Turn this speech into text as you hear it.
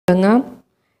തുടങ്ങാം.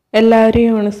 എല്ലാവരും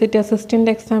university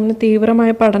assistant എക്സാമിന്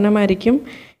തീവ്രമായ പഠനമായിരിക്കും.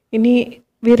 ഇനി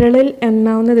വിരളിൽ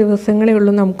എണ്ണാവുന്ന ദിവസങ്ങളേ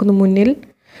ഉള്ളൂ നമുക്കൊന്ന് മുന്നിൽ.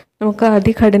 നമുക്ക്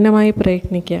അതികഠിനമായി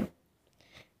പ്രയത്നിക്കാം.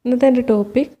 ഇന്നത്തെ എൻ്റെ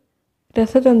ടോപ്പിക്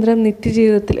രസതന്ത്രം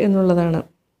നിത്യജീവിതത്തിൽ എന്നുള്ളതാണ്.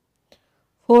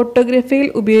 ഫോട്ടോഗ്രാഫിയിൽ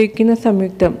ഉപയോഗിക്കുന്ന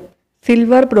സംയുക്തം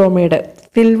സിൽവർ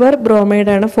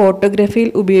ബ്രോമൈഡാണ് ഫോട്ടോഗ്രാഫിയിൽ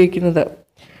ഉപയോഗിക്കുന്നത്.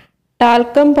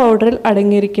 ടാൽക്കം പൗഡറിൽ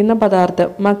അടങ്ങിയിരിക്കുന്ന പദാർത്ഥം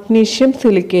മഗ്നീഷ്യം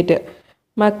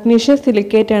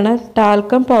സിലിക്കേറ്റാണ്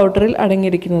ടാൽക്കം പൗഡറിൽ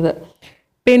അടങ്ങിയിരിക്കുന്നത്.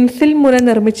 പെൻസിൽ മുന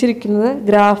നിർമ്മിച്ചിരിക്കുന്നത്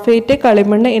ഗ്രാഫൈറ്റ്,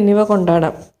 കളിമണ്ണ് എന്നിവ കൊണ്ടാണ്.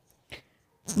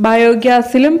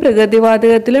 ബയോഗ്യാസിലും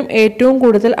പ്രകൃതിവാതകത്തിലും ഏറ്റവും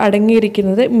കൂടുതൽ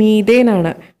അടങ്ങിയിരിക്കുന്നത്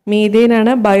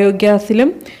മീഥേനാണ് ബയോഗ്യാസിലും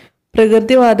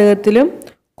പ്രകൃതിവാതകത്തിലും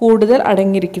കൂടുതൽ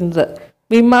അടങ്ങിയിരിക്കുന്നത്.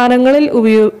 വിമാനങ്ങളിൽ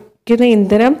ഉപയോഗിക്കുന്ന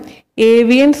ഇന്ധനം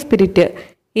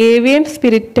ഏവിയൻ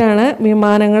സ്പിരിറ്റാണ്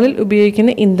വിമാനങ്ങളിൽ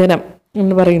ഉപയോഗിക്കുന്ന ഇന്ധനം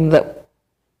എന്ന് പറയുന്നത്.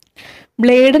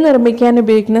 ബ്ലേഡ് നിർമ്മിക്കാൻ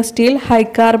ഉപയോഗിക്കുന്ന സ്റ്റീൽ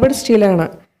ഹൈകാർബൺ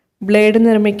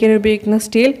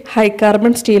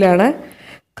സ്റ്റീലാണ്.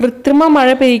 കൃത്രിമ മഴ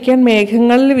പെയ്യ്ക്കാൻ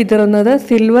മേഘങ്ങളിൽ വിതറുന്നത്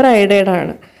സിൽവർ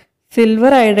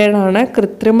അയഡൈഡാണ്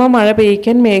കൃത്രിമ മഴ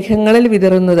പെയ്യ്ക്കാൻ മേഘങ്ങളിൽ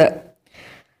വിതറുന്നത്.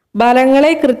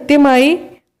 ഫലങ്ങളെ കൃത്യമായി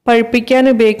പഴുപ്പിക്കാൻ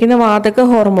ഉപയോഗിക്കുന്ന വാതക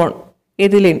ഹോർമോൺ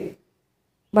എഥിലിൻ.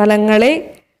 ഫലങ്ങളെ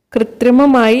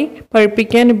കൃത്രിമമായി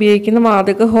പഴുപ്പിക്കാൻ ഉപയോഗിക്കുന്ന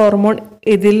വാതക ഹോർമോൺ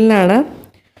എഥിലിനാണ്.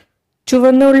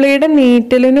 ചുവന്നുള്ളിയുടെ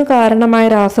നീറ്റലിനു കാരണമായ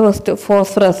രാസവസ്തു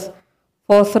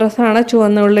ഫോസ്ഫറസ് ആണ്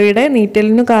ചുവന്നുള്ളിയുടെ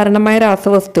നീറ്റലിനു കാരണമായ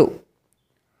രാസവസ്തു.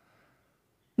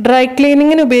 ഡ്രൈ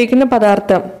ക്ലീനിങ്ങിന് ഉപയോഗിക്കുന്ന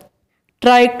പദാർത്ഥം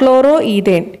ട്രൈക്ലോറോ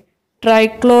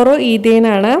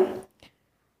ഈഥേനാണ്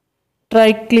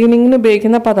ഡ്രൈ ക്ലീനിങ്ങിന്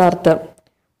ഉപയോഗിക്കുന്ന പദാർത്ഥം.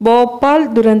 ഭോപ്പാൽ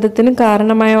ദുരന്തത്തിന്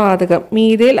കാരണമായ വാതകം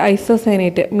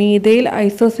മീഥൈൽ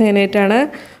ഐസോസൈനേറ്റാണ്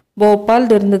ഭോപ്പാൽ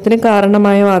ദുരന്തത്തിന്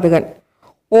കാരണമായ വാതകം.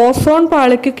 ഓസോൺ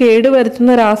പാളിക്ക്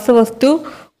കേടുവരുത്തുന്ന രാസവസ്തു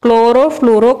ക്ലോറോ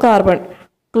ഫ്ലൂറോ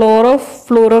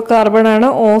കാർബൺ ആണ്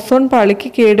ഓസോൺ പാളിക്ക്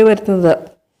കേടുവരുത്തുന്നത്.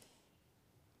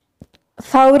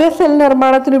 സൗരസെൽ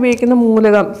നിർമ്മാണത്തിന് ഉപയോഗിക്കുന്ന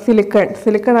മൂലകം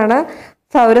സിലിക്കൺ ആണ്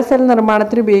സൗരസെൽ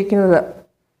നിർമ്മാണത്തിന് ഉപയോഗിക്കുന്നത്.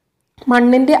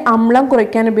 മണ്ണിൻ്റെ അമ്ലം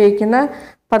കുറയ്ക്കാൻ ഉപയോഗിക്കുന്ന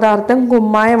പദാർത്ഥം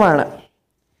കുമ്മായമാണ്.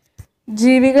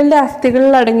 ജീവികളുടെ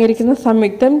അസ്ഥികളിൽ അടങ്ങിയിരിക്കുന്ന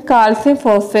സംയുക്തം കാൽസ്യം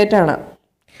ഫോസ്ഫേറ്റ് ആണ്.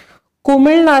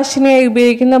 കുമിൾനാശിനിയായി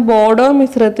ഉപയോഗിക്കുന്ന ബോഡോ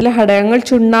മിശ്രിതത്തിലെ ഘടകങ്ങൾ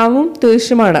ചുണ്ണാമ്പും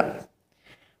തൂശുമാണ്.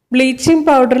 ബ്ലീച്ചിങ്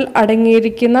പൗഡറിൽ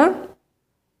അടങ്ങിയിരിക്കുന്ന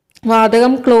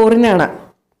വാതകം ക്ലോറിനാണ്.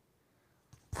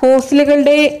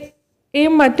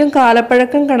 ഫോസിലുകളുടെയും മറ്റും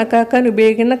കാലപ്പഴക്കം കണക്കാക്കാൻ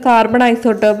ഉപയോഗിക്കുന്ന കാർബൺ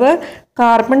ഐസോട്ടോപ്പ്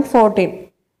കാർബൺ-14.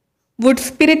 വുഡ്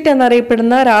സ്പിരിറ്റ്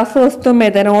എന്നറിയപ്പെടുന്ന രാസവസ്തു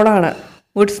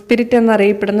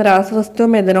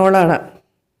മെഥനോളാണ്.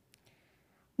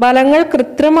 ഫലങ്ങൾ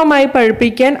കൃത്രിമമായി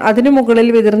പഴുപ്പിക്കാൻ അതിനു മുകളിൽ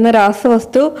വിതറുന്ന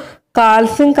രാസവസ്തു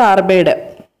കാൽസ്യം കാർബൈഡ്.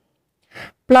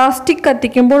 പ്ലാസ്റ്റിക്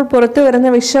കത്തിക്കുമ്പോൾ പുറത്തു വരുന്ന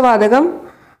വിഷവാതകം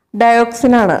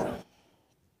ഡയോക്സിനാണ്.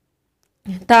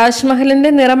 താജ്മഹലിന്റെ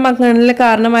നിറം മങ്ങലിന്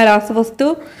കാരണമായ രാസവസ്തു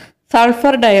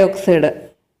സൾഫർ ഡയോക്സൈഡ്.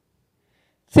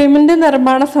 സിമന്റ്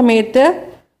നിർമ്മാണ സമയത്ത്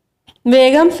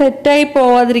വേഗം സെറ്റായി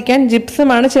പോവാതിരിക്കാൻ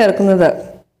ജിപ്സമാണ് ചേർക്കുന്നത്.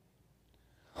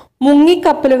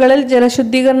 മുങ്ങിക്കപ്പലുകളിൽ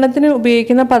ജലശുദ്ധീകരണത്തിന്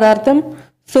ഉപയോഗിക്കുന്ന പദാർത്ഥം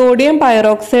സോഡിയം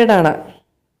പൈറോക്സൈഡ് ആണ്.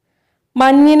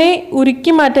 മഞ്ഞിനെ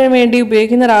ഉരുക്കി മാറ്റാൻ വേണ്ടി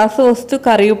ഉപയോഗിക്കുന്ന രാസവസ്തു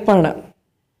കറിയുപ്പാണ്.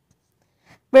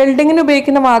 വെൽഡിങ്ങിന്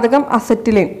ഉപയോഗിക്കുന്ന വാതകം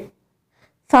അസറ്റിലിൻ.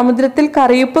 സമുദ്രത്തിൽ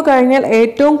കറിയുപ്പ് കഴിഞ്ഞാൽ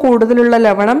ഏറ്റവും കൂടുതലുള്ള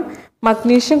ലവണം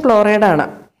മഗ്നീഷ്യം ക്ലോറൈഡ് ആണ്.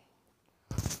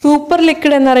 സൂപ്പർ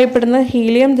ലിക്വിഡ് എന്നറിയപ്പെടുന്ന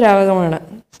ഹീലിയം ദ്രാവകമാണ്.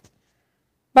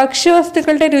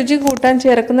 ഭക്ഷ്യവസ്തുക്കളുടെ രുചി കൂട്ടാൻ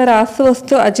ചേർക്കുന്ന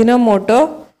രാസവസ്തു അജിനോമോട്ടോ.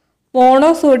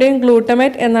 മോണോസോഡിയം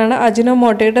ഗ്ലൂട്ടമേറ്റ് എന്നാണ്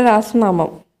അജിനോമോട്ടോയുടെ രാസനാമം.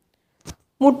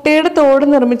 മുട്ടയുടെ തോട്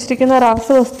നിർമ്മിച്ചിരിക്കുന്ന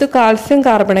രാസവസ്തു കാൽസ്യം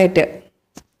കാർബണേറ്റ്.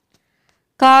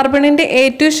 കാർബണിന്റെ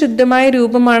ഏറ്റവും ശുദ്ധമായ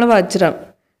രൂപമാണ് വജ്രം.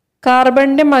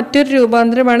 കാർബണിന്റെ മറ്റൊരു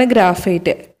രൂപാന്തരമാണ്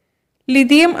ഗ്രാഫൈറ്റ്.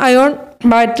 ലിഥിയം അയോൺ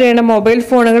ബാറ്ററിയാണ് മൊബൈൽ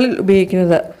ഫോണുകളിൽ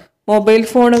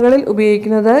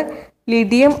ഉപയോഗിക്കുന്നത്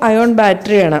ലിഥിയം അയോൺ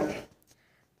ബാറ്ററിയാണ്.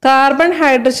 കാർബൺ,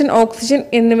 ഹൈഡ്രജൻ, ഓക്സിജൻ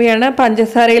എന്നിവയാണ്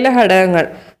പഞ്ചസാരയിലെ ഘടകങ്ങൾ.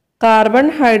 കാർബൺ,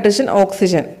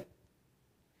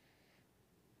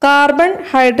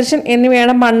 ഹൈഡ്രജൻ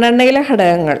എന്നിവയാണ് മണ്ണെണ്ണയിലെ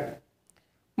ഘടകങ്ങൾ.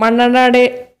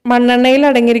 മണ്ണെണ്ണയിൽ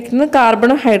അടങ്ങിയിരിക്കുന്നത്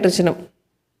കാർബണും ഹൈഡ്രജനും.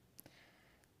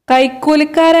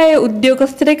 കൈക്കൂലിക്കാരായ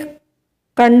ഉദ്യോഗസ്ഥരെ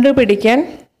കണ്ടുപിടിക്കാൻ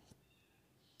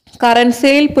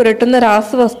കറൻസിയിൽ പുരട്ടുന്ന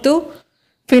രാസവസ്തു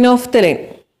ഫിനോഫ്തലൈൻ.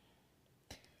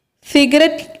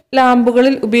 സിഗരറ്റ്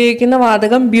ലാമ്പുകളിൽ ഉപയോഗിക്കുന്ന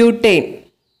വാതകം ബ്യൂട്ടെയിൻ.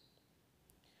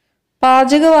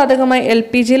 പാചകവാതകമായി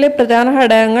LPGയിലെ പ്രധാന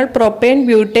ഘടകങ്ങൾ പ്രൊപ്പെയ്ൻ,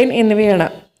 ബ്യൂട്ടെയിൻ എന്നിവയാണ്.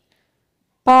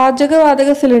 പാചകവാതക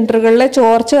സിലിണ്ടറുകളിലെ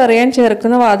ചോർച്ച അറിയാൻ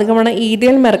ചേർക്കുന്ന വാതകമാണ്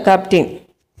ഈഥൈൽ മെർകാപ്റ്റീൻ.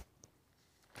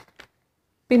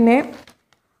 പിന്നെ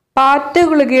പാറ്റ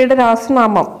ഗുളികയുടെ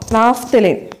രാസനാമം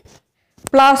naphthalene.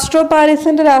 Plaster of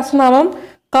പാരീസിൻ്റെ രാസനാമം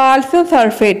calcium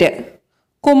sulphate.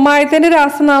 കുമ്മായത്തിൻ്റെ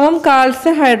രാസനാമം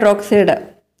calcium hydroxide.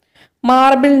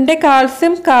 മാർബിളിൻ്റെ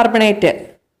calcium carbonate.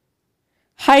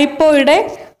 ഹൈപ്പോയുടെ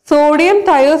sodium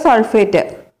thiosulphate.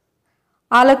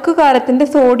 അലക്കുകാരത്തിൻ്റെ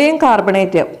sodium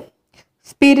carbonate.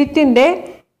 സ്പിരിറ്റിൻ്റെ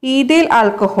ethyl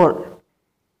alcohol.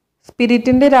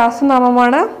 സ്പിരിറ്റിൻ്റെ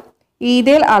രാസനാമമാണ്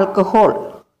ethyl alcohol.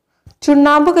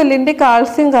 ചുണ്ണാമ്പുകല്ലിൻ്റെ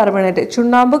calcium carbonate.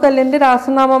 ചുണ്ണാമ്പുകല്ലിൻ്റെ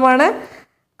രാസനാമമാണ്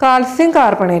calcium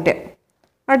carbonate.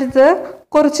 അടുത്ത്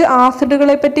കുറച്ച്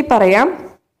ആസിഡുകളെ പറ്റി പറയാം.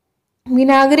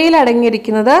 വിനാഗിരിയിൽ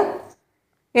അടങ്ങിയിരിക്കുന്നത്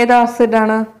ഏത്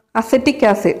ആസിഡാണ്? Acetic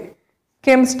acid.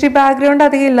 കെമിസ്ട്രി ബാക്ക്ഗ്രൗണ്ട്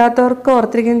അധികം ഇല്ലാത്തവർക്ക്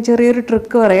ഓർത്തിരിക്കുന്ന ചെറിയൊരു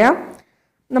ട്രിക്ക് പറയാം.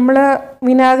 നമ്മൾ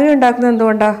വിനാഗിരി ഉണ്ടാക്കുന്നത്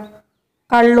എന്തുകൊണ്ടാണ്?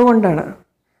 കള്ളുകൊണ്ടാണ്.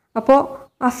 അപ്പോൾ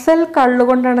അസൽ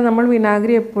കള്ളുകൊണ്ടാണ് നമ്മൾ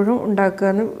വിനാഗിരി എപ്പോഴും ഉണ്ടാക്കുക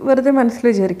എന്ന് വെറുതെ മനസ്സിൽ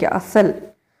വിചാരിക്കുക. അസൽ.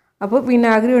 അപ്പോൾ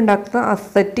വിനാഗിരി ഉണ്ടാക്കുന്നത്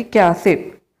അസറ്റിക് ആസിഡ്.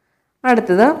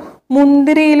 അടുത്തത്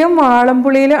മുന്തിരിയിലും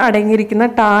വാളംപുളിയിലും അടങ്ങിയിരിക്കുന്ന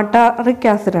ടാർട്ടാറിക്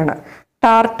ആസിഡാണ്.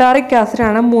 ടാർട്ടാറിക്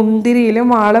ആസിഡാണ് മുന്തിരിയിലും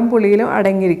വാളംപുളിയിലും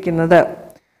അടങ്ങിയിരിക്കുന്നത്.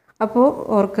 അപ്പോൾ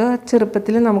ഓർക്ക്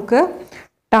ചെറുപ്പത്തിൽ നമുക്ക്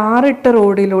ടാറിട്ട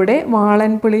റോഡിലൂടെ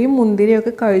വാളൻപുളിയും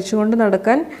മുന്തിരിയൊക്കെ കഴിച്ചുകൊണ്ട്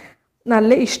നടക്കാൻ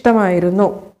നല്ല ഇഷ്ടമായിരുന്നു.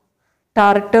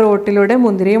 ടാറിട്ട റോട്ടിലൂടെ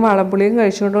മുന്തിരിയും വാളംപുളിയും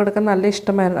കഴിച്ചുകൊണ്ട് നടക്കാൻ നല്ല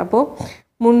ഇഷ്ടമായിരുന്നു. അപ്പോൾ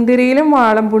മുന്തിരിയിലും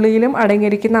വാളംപുളിയിലും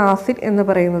അടങ്ങിയിരിക്കുന്ന ആസിഡ് എന്ന്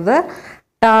പറയുന്നത്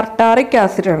ടാർട്ടാറിക്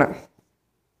ആസിഡാണ്.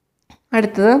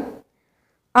 അടുത്തത്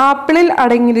ആപ്പിളിൽ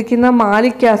അടങ്ങിയിരിക്കുന്ന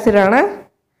മാലിക് ആസിഡാണ്.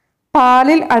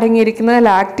 പാലിൽ അടങ്ങിയിരിക്കുന്നത്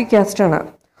ലാക്റ്റിക് ആസിഡാണ്.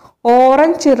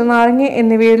 ഓറഞ്ച്, ചെറുനാരങ്ങ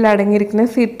എന്നിവയിൽ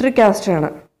അടങ്ങിയിരിക്കുന്നത് സിട്രിക് ആസിഡാണ്.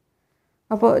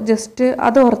 അപ്പോൾ ജസ്റ്റ്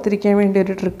അത് ഓർത്തിരിക്കാൻ വേണ്ടി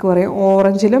ഒരു ട്രിക്ക് പറയാം.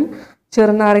 ഓറഞ്ചിലും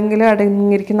ചെറുനാരങ്ങയിലും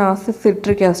അടങ്ങിയിരിക്കുന്ന ആസിഡ്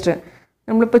സിട്രിക് ആസിഡ്.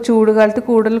 നമ്മളിപ്പോൾ ചൂടുകാലത്ത്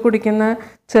കൂടുതൽ കുടിക്കുന്ന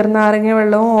ചെറുനാരങ്ങ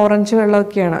വെള്ളവും ഓറഞ്ച്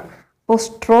വെള്ളമൊക്കെയാണ്. അപ്പോൾ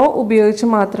സ്ട്രോ ഉപയോഗിച്ച്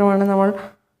മാത്രമാണ് നമ്മൾ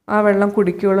ആ വെള്ളം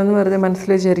കുടിക്കുകയുള്ളൂ എന്ന് വെറുതെ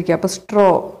മനസ്സിൽ വിചാരിക്കുക. അപ്പോൾ സ്ട്രോ,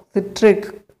 സിട്രിക്,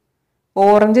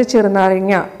 ഓറഞ്ച്,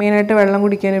 ചെറുനാരങ്ങ മെയിനായിട്ട് വെള്ളം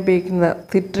കുടിക്കാൻ ഉപയോഗിക്കുന്നത്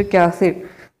സിട്രിക് ആസിഡ്.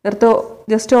 നേരത്തെ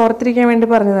ജസ്റ്റ് ഓർത്തിരിക്കാൻ വേണ്ടി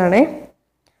പറഞ്ഞതാണേ.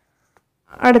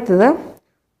 അടുത്തത്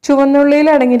ചുവന്നുള്ളിയിൽ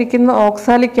അടങ്ങിയിരിക്കുന്ന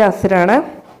ഓക്സാലിക് ആസിഡാണ്.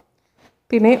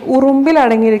 പിന്നെ ഉറുമ്പിൽ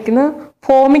അടങ്ങിയിരിക്കുന്ന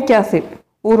ഫോമിക് ആസിഡ്.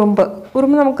 ഉറുമ്പ്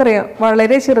നമുക്കറിയാം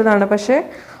വളരെ ചെറുതാണ്. പക്ഷേ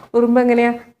ഉറുമ്പ്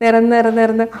എങ്ങനെയാണ്?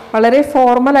 നിരന്ന് വളരെ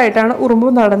ഫോർമലായിട്ടാണ് ഉറുമ്പ്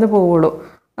നടന്നു പോവുള്ളൂ.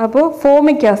 അപ്പോൾ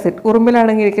ഫോമിക് ആസിഡ്, ഉറുമ്പിൽ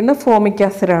അടങ്ങിയിരിക്കുന്ന ഫോമിക്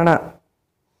ആസിഡാണ്.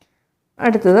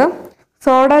 അടുത്തത്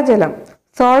സോഡാജലം.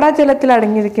 സോഡാജലത്തിൽ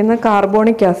അടങ്ങിയിരിക്കുന്ന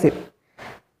കാർബോണിക് ആസിഡ്.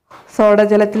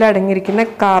 സോഡാജലത്തിൽ അടങ്ങിയിരിക്കുന്ന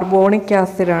കാർബോണിക്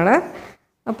ആസിഡാണ്.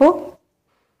 അപ്പോൾ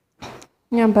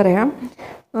ഞാൻ പറയാം.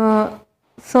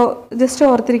 ജസ്റ്റ്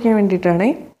ഓർത്തിരിക്കാൻ വേണ്ടിയിട്ടാണ്.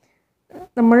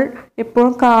 നമ്മൾ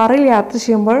എപ്പോഴും കാറിൽ യാത്ര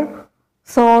ചെയ്യുമ്പോൾ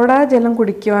സോഡാജലം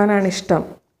കുടിക്കുവാനാണ് ഇഷ്ടം.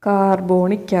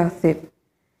 Carbonic acid.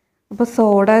 അപ്പോൾ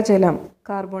സോഡാജലം,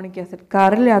 കാർബോണിക് ആസിഡ്.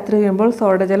 കാറിൽ യാത്ര ചെയ്യുമ്പോൾ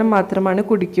സോഡാജലം മാത്രമാണ്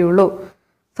കുടിക്കുകയുള്ളൂ.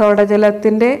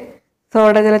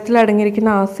 സോഡാജലത്തിൽ അടങ്ങിയിരിക്കുന്ന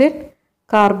ആസിഡ്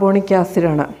കാർബോണിക്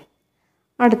ആസിഡാണ്.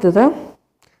 അടുത്തത്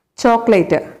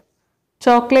ചോക്ലേറ്റ്.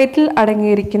 ചോക്ലേറ്റിൽ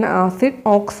അടങ്ങിയിരിക്കുന്ന ആസിഡ്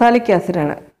ഓക്സാലിക്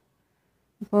ആസിഡാണ്.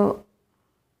 അപ്പോൾ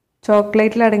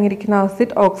ചോക്ലേറ്റിൽ അടങ്ങിയിരിക്കുന്ന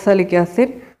ആസിഡ് ഓക്സാലിക്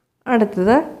ആസിഡ്.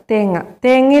 അടുത്തത്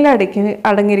തേങ്ങയിൽ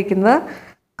അടങ്ങിയിരിക്കുന്നത്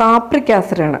കാപ്രിക്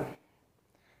ആസിഡാണ്.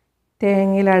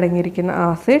 തേങ്ങയിൽ അടങ്ങിയിരിക്കുന്ന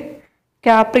ആസിഡ്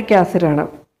കാപ്രിക് ആസിഡാണ്.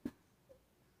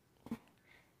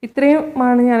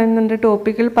 ഇത്രയുമാണ് ഞാൻ ഇന്നെൻ്റെ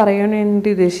ടോപ്പിക്കിൽ പറയാൻ വേണ്ടി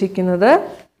ഉദ്ദേശിക്കുന്നത്.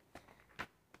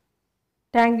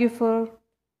 Thank you for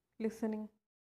listening.